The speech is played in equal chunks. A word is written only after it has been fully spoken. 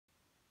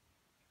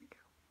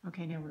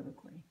Okay, now we're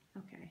recording.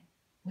 Okay.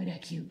 What a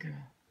cute girl.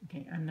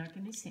 Okay, I'm not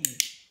going to say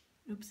it.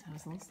 Oops, I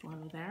was a little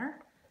slow there.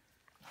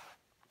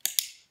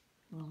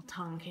 A little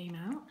tongue came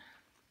out.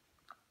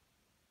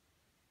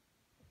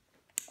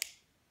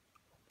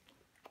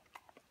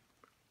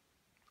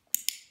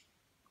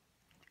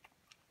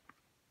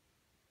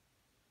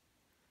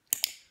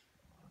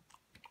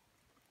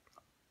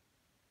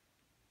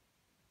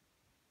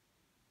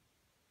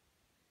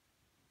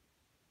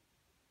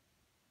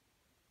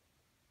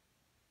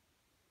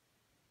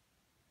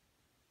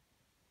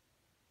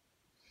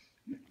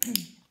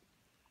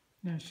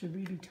 Now, should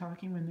we be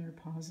talking when there are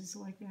pauses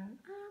like that?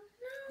 No,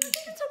 I think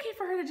it's okay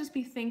for her to just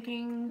be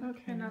thinking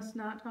and us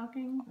not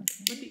talking.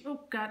 Okay.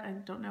 Oh, God, I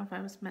don't know if I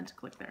was meant to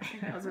click there. I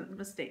think that was a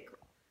mistake.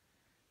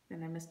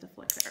 Then I missed a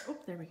flick there. Oh,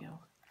 there we go.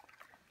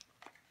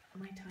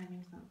 My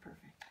timing's not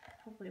perfect.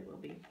 Hopefully it will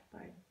be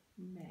by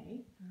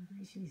May.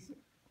 Gracie's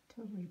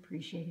totally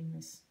appreciating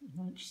this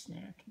lunch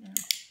snack now.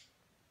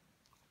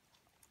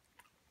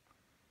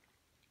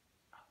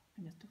 Oh,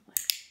 I missed a flick.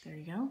 There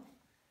you go.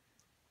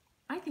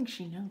 I think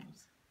she knows.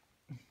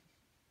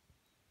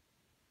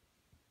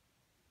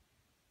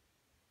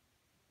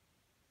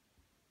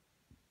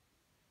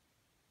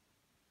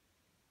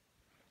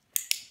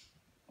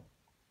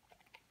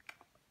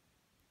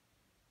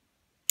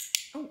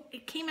 Oh,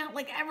 it came out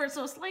like ever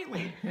so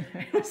slightly.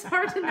 It was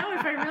hard to know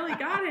if I really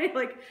got it,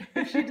 like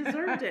if she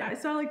deserved it. I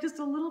saw like just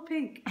a little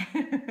pink.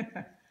 Good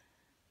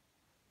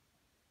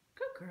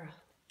girl.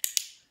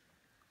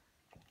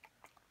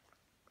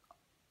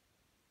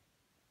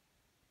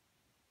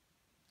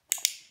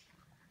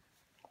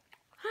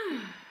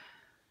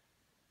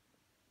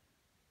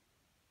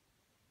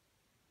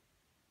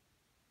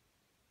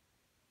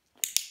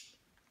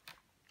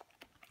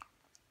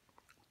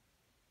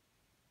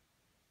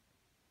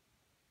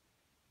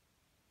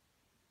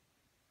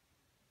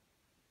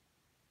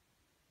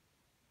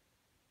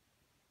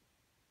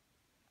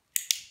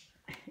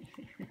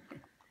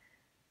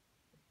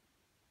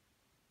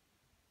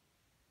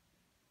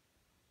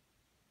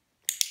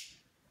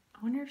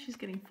 I wonder if she's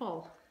getting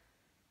full.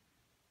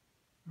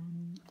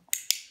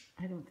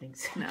 I don't think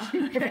so. No. She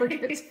never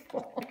gets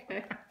full.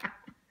 Okay.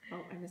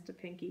 Oh, I missed a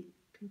pinky.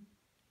 I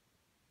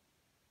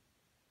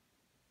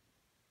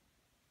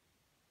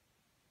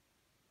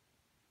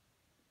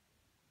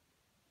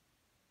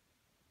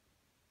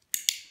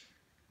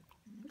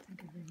don't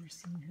think I've ever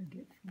seen her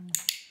get full.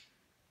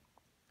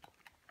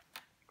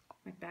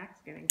 My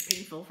back's getting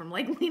painful from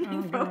like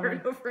leaning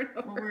forward over and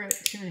over. Well, we're at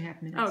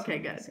 2.5 minutes. Okay,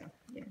 good. So,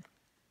 yeah.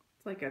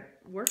 It's like a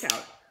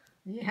workout.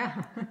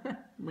 Yeah.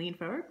 Lean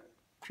forward,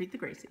 treat the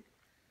Gracie.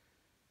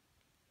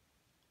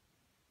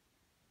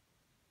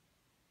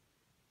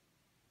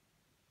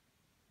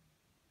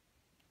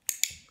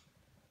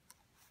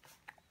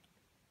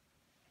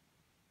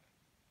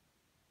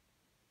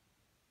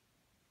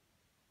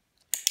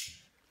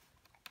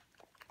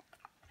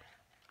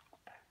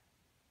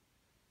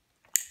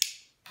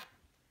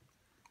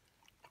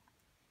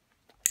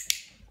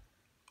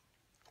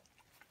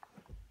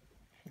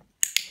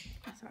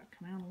 I saw it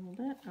come out a little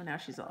bit. Oh, now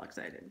she's all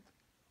excited.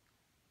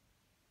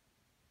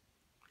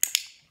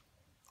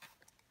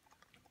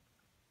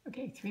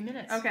 Okay, 3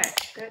 minutes. Okay,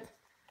 good.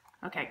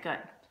 Okay, good.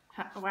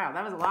 Wow,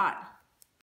 that was a lot.